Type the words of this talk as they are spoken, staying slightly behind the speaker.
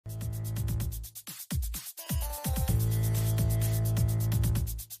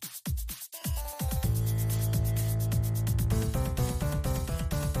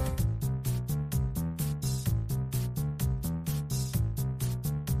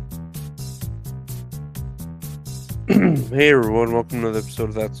Hey everyone, welcome to another episode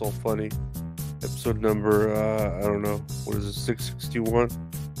of That's All Funny. Episode number, I don't know, what is it, 661?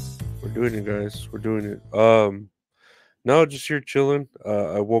 We're doing it, guys. We're doing it. No, just here chilling.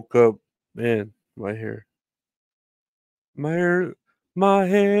 I woke up, man, my hair. My hair, my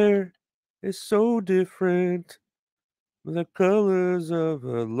hair is so different. The colors of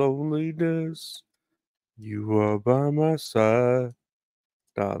a loneliness. You are by my side.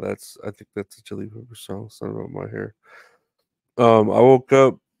 Nah, I think that's a Chili Pepper song. It's not about my hair. I woke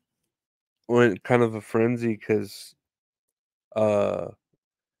up, went kind of a frenzy because uh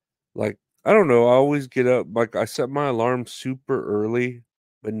like I don't know, I always get up, like I set my alarm super early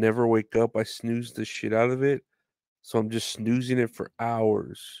but never wake up. I snooze the shit out of it, so I'm just snoozing it for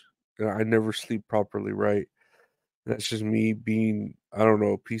hours and I never sleep properly, right? That's just me being, I don't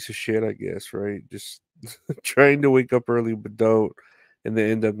know, a piece of shit, I guess, right? Just trying to wake up early but don't, and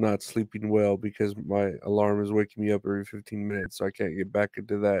then end up not sleeping well because my alarm is waking me up every 15 minutes, so I can't get back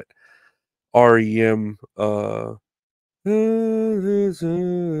into that REM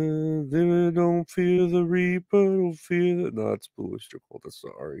don't feel the reaper, don't feel it. No, it's Blue Oyster Cult. That's the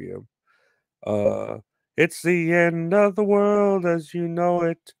REM. Uh, it's the end of the world as you know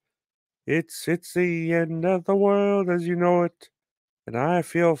it. It's the end of the world as you know it, and I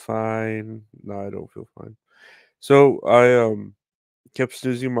feel fine. No, I don't feel fine. So I kept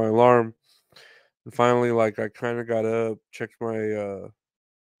snoozing my alarm, and finally, like I kind of got up, checked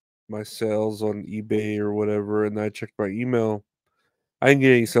my sales on eBay or whatever, and I checked my email. I didn't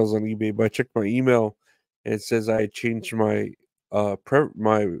get any sales on eBay, but I checked my email and it says I changed my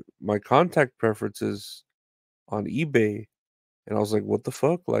my contact preferences on eBay, and I was like, "What the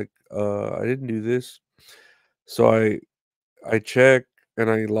fuck? Like, I didn't do this." So I check and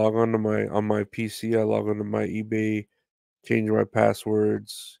I log on to my PC. I log on to my eBay, change my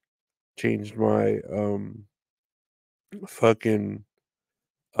passwords, changed my fucking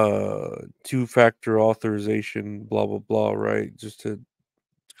two-factor authorization, blah blah blah. Right, just to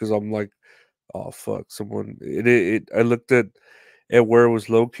because I'm like, oh fuck, someone I looked at where it was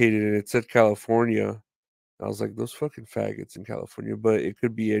located and it said California. I was like, those fucking faggots in California, but it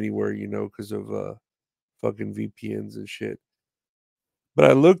could be anywhere, because of fucking VPNs and shit. But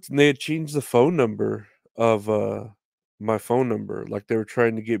I looked and they had changed the phone number of my phone number. Like they were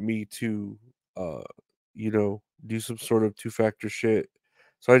trying to get me to uh do some sort of two-factor shit.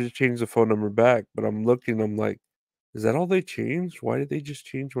 So I just changed the phone number back, but I'm looking, I'm like, is that all they changed? Why did they just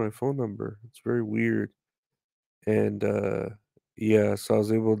change my phone number? It's very weird. And yeah, so I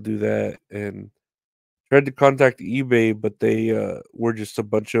was able to do that and tried to contact eBay, but they were just a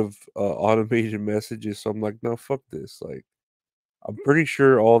bunch of automated messages. So I'm like, no, fuck this. Like, I'm pretty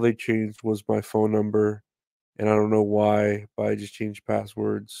sure all they changed was my phone number, and I don't know why, but I just changed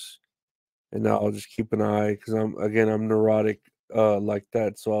passwords. And now I'll just keep an eye because I'm neurotic like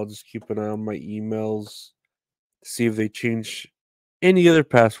that. So I'll just keep an eye on my emails to see if they change any other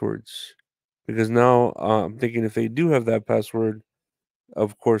passwords. Because now I'm thinking if they do have that password,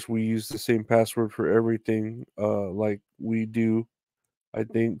 of course, we use the same password for everything, like we do, I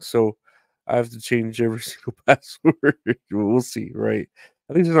think. So I have to change every single password. We'll see, right?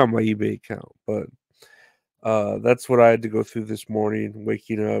 At least it's on my eBay account. But that's what I had to go through this morning,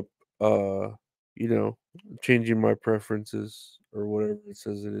 waking up, uh, you know, changing my preferences or whatever it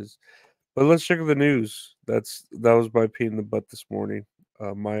says it is. But let's check the news. That was my pain in the butt this morning.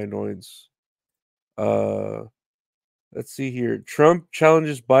 My annoyance. Uh Let's see here. Trump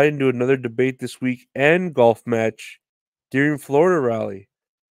challenges Biden to another debate this week and golf match during Florida rally.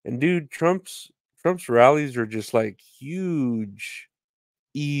 And dude, Trump's rallies are just like huge,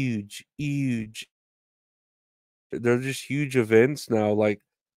 huge. They're just huge events now. Like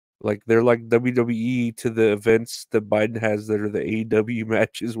they're like WWE to the events that Biden has that are the AEW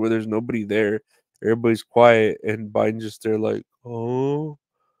matches where there's nobody there. Everybody's quiet and Biden just there like, oh,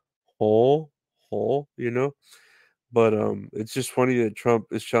 oh, oh. But it's just funny that Trump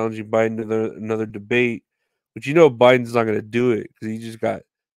is challenging Biden to another debate, but Biden's not going to do it because he just got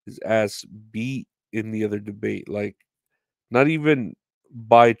his ass beat in the other debate. Like not even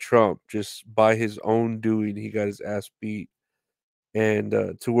by Trump, just by his own doing, he got his ass beat, and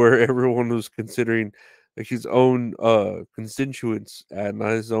to where everyone was considering like his own constituents and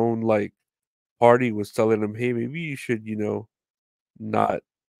his own like party was telling him, hey, maybe you should not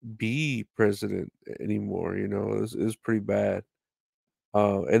be president anymore. It was pretty bad.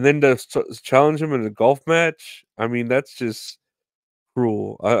 And then to challenge him in a golf match, I mean, that's just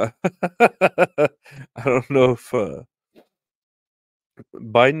cruel. I don't know if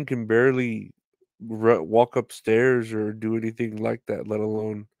Biden can barely walk upstairs or do anything like that, let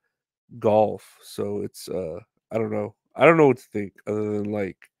alone golf. So it's I don't know. I don't know what to think other than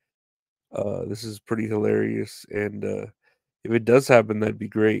like this is pretty hilarious, and if it does happen, that'd be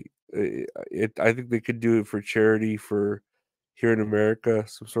great. I think they could do it for charity for here in America,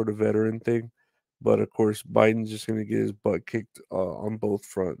 some sort of veteran thing. But of course, Biden's just gonna get his butt kicked on both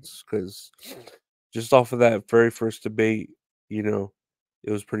fronts because just off of that very first debate, you know,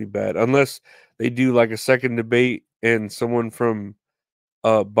 it was pretty bad. Unless they do like a second debate and someone from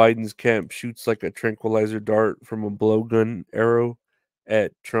Biden's camp shoots like a tranquilizer dart from a blowgun arrow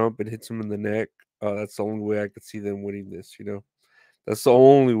at Trump and hits him in the neck. That's the only way I could see them winning this, you know? That's the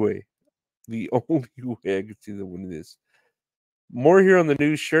only way. The only way I could see them winning this. More here on the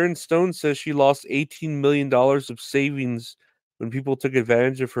news. Sharon Stone says she lost $18 million of savings when people took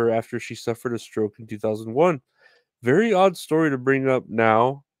advantage of her after she suffered a stroke in 2001. Very odd story to bring up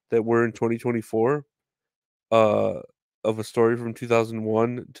now that we're in 2024, uh, of a story from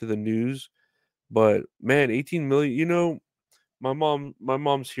 2001 to the news. But man, 18 million, my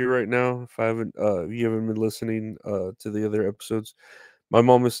mom's here right now. If you haven't been listening to the other episodes, my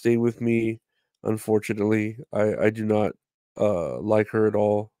mom has stayed with me. Unfortunately, I do not like her at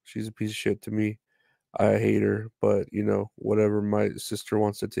all. She's a piece of shit to me. I hate her, but whatever. My sister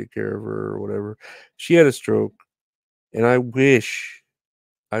wants to take care of her or whatever. She had a stroke, and I wish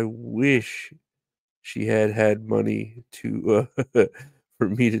she had money to for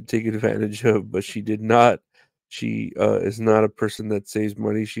me to take advantage of, but she did not. She is not a person that saves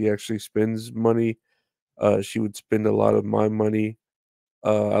money. She actually spends money. She would spend a lot of my money.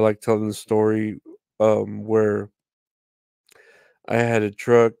 I like telling the story where I had a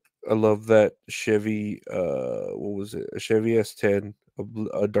truck. I love that Chevy. What was it? A Chevy S10,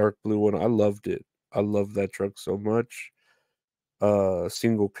 a dark blue one. I loved it. I loved that truck so much.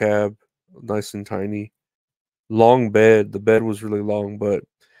 Single cab, nice and tiny. Long bed. The bed was really long, but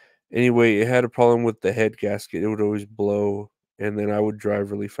anyway, it had a problem with the head gasket. It would always blow, and then I would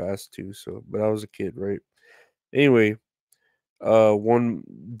drive really fast too. So, but I was a kid, right? Anyway, one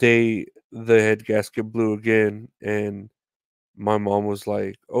day the head gasket blew again, and my mom was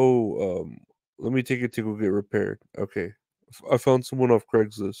like, "Oh, let me take it to go get repaired." Okay, I found someone off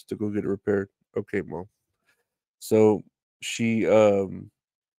Craigslist to go get it repaired. Okay, mom. So she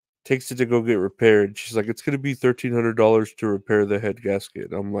takes it to go get repaired. She's like, "It's gonna be $1,300 to repair the head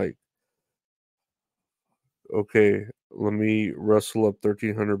gasket." I'm like, "Okay, let me rustle up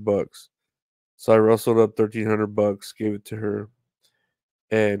 1,300 bucks." So I rustled up 1,300 bucks, gave it to her,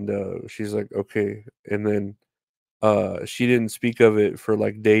 and she's like, "Okay." And then she didn't speak of it for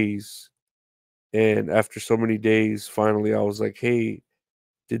like days. And after so many days, finally, I was like, "Hey,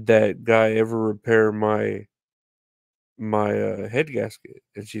 did that guy ever repair my head gasket?"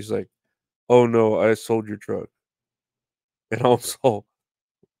 And she's like, "Oh no, I sold your truck." And I was all,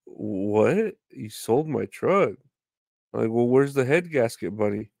 "What? You sold my truck?" I'm like, "Well, where's the head gasket,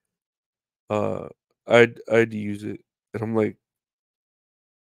 buddy?" Uh, I'd use it, and I'm like,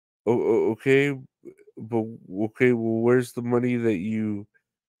 Okay, but okay, well,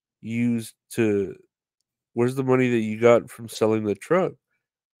 used to where's the money that you got from selling the truck?"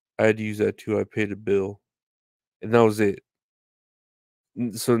 I had to use that too. I paid a bill, and that was it.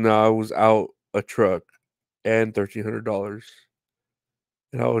 So now I was out a truck and $1,300,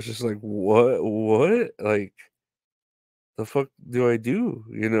 and I was just like, "What? What? Like, the fuck do I do?"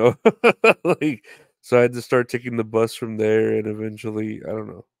 Like, so I had to start taking the bus from there, and eventually, I don't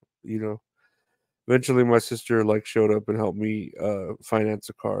know, you know, eventually my sister like showed up and helped me finance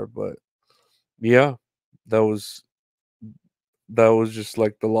a car, but yeah, that was that was just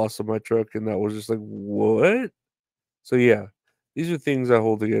like the loss of my truck, and that was just like, "What?" So yeah, these are things I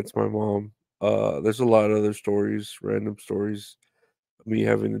hold against my mom. There's a lot of other stories, random stories, of me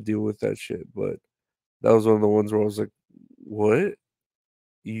having to deal with that shit, but that was one of the ones where I was like, "What?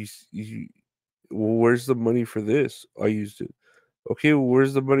 You well, where's the money for this?" "I used it." "Okay, well,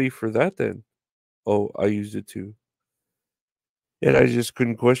 where's the money for that then?" "Oh, I used it too." And I just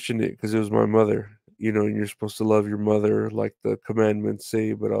couldn't question it because it was my mother, and you're supposed to love your mother like the commandments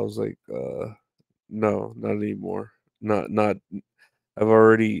say, but I was like, no, not anymore. Not I've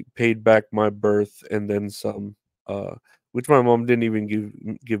already paid back my birth and then some, uh, which my mom didn't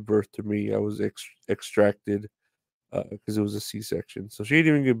even give birth to me. I was extracted, because it was a C-section, so she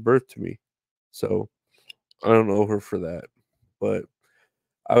didn't even give birth to me. So, I don't owe her for that, but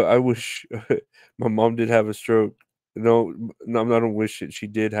I wish my mom did have a stroke. No, I don't wish it. She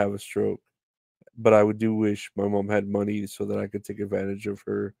did have a stroke, but I would do wish my mom had money so that I could take advantage of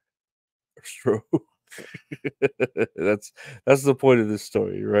her stroke. That's that's the point of this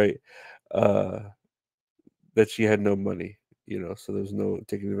story, right? Uh, that she had no money, so there's no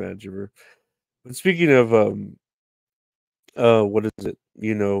taking advantage of her. But speaking of What is it?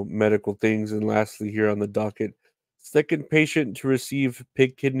 Medical things, and lastly, here on the docket, second patient to receive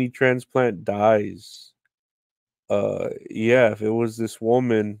pig kidney transplant dies. Yeah, if it was this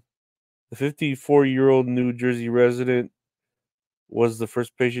woman, the 54-year-old New Jersey resident was the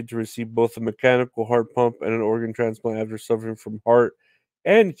first patient to receive both a mechanical heart pump and an organ transplant after suffering from heart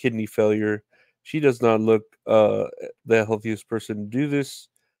and kidney failure. She does not look the healthiest person to do this.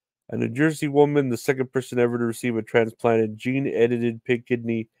 A New Jersey woman, the second person ever to receive a transplanted gene edited pig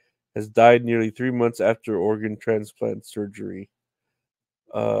kidney, has died nearly 3 months after organ transplant surgery.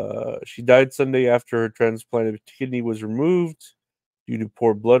 She died Sunday after her transplanted kidney was removed due to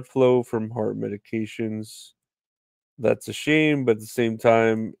poor blood flow from heart medications. That's a shame, but at the same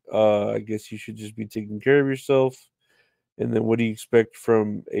time, I guess you should just be taking care of yourself. And then what do you expect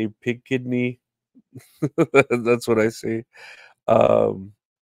from a pig kidney? That's what I say. Um,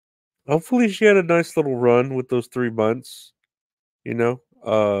 Hopefully she had a nice little run with those 3 months, you know?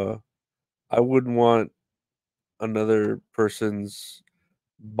 I wouldn't want another person's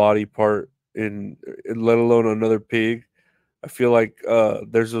body part let alone another pig. I feel like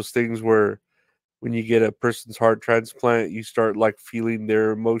there's those things where when you get a person's heart transplant, you start like feeling their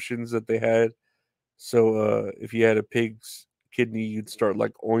emotions that they had. So if you had a pig's kidney, you'd start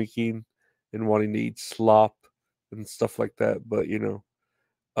like oinking and wanting to eat slop and stuff like that. But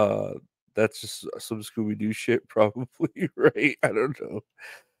uh, that's just some Scooby Doo shit, probably, right? I don't know.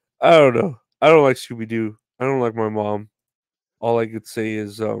 I don't know. I don't like Scooby Doo. I don't like my mom. All I could say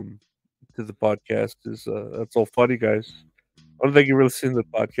is to the podcast is that's all funny, guys. I don't think you really seen the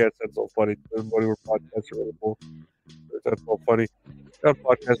podcast. That's all funny. Everybody where podcasts are available. That's all funny. Got a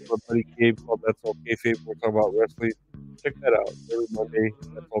podcast with my buddy Gabe called That's All Kayfabe. We're talking about wrestling. Check that out every Monday.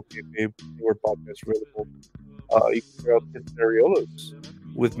 That's All Kayfabe. Anywhere podcasts are available. You can check out Tits and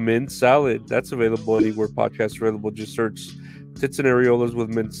Areolas with mint salad. That's available anywhere podcasts are available. Just search Tits and Areolas with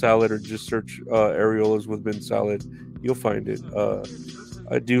mint salad, or just search Areolas with mint salad. You'll find it.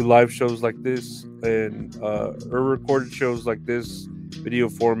 I do live shows like this and or recorded shows like this, video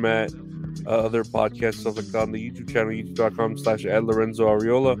format, other podcasts, stuff like that on the YouTube channel, youtube.com/at Lorenzo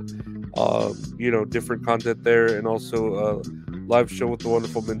Ariola. Different content there, and also live show with the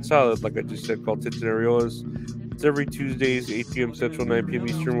wonderful mint salad, like I just said, called Tits and Areolas. It's every Tuesdays, 8 p.m. Central, 9 p.m.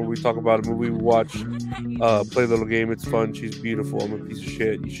 Eastern, where we talk about a movie we watch, play a little game. It's fun. She's beautiful. I'm a piece of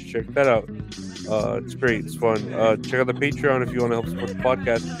shit. You should check that out. It's great. It's fun. Check out the Patreon if you want to help support the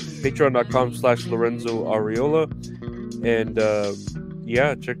podcast. Patreon.com/Lorenzo Ariola. And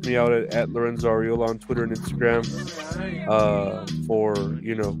yeah, check me out at Lorenzo Ariola on Twitter and Instagram for,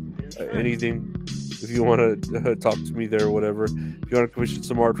 anything. If you want to talk to me there or whatever. If you want to commission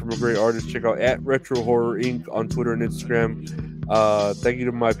some art from a great artist, check out at Retro Horror Inc. on Twitter and Instagram. Thank you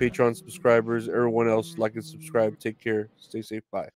to my Patreon subscribers. Everyone else, like and subscribe. Take care. Stay safe. Bye.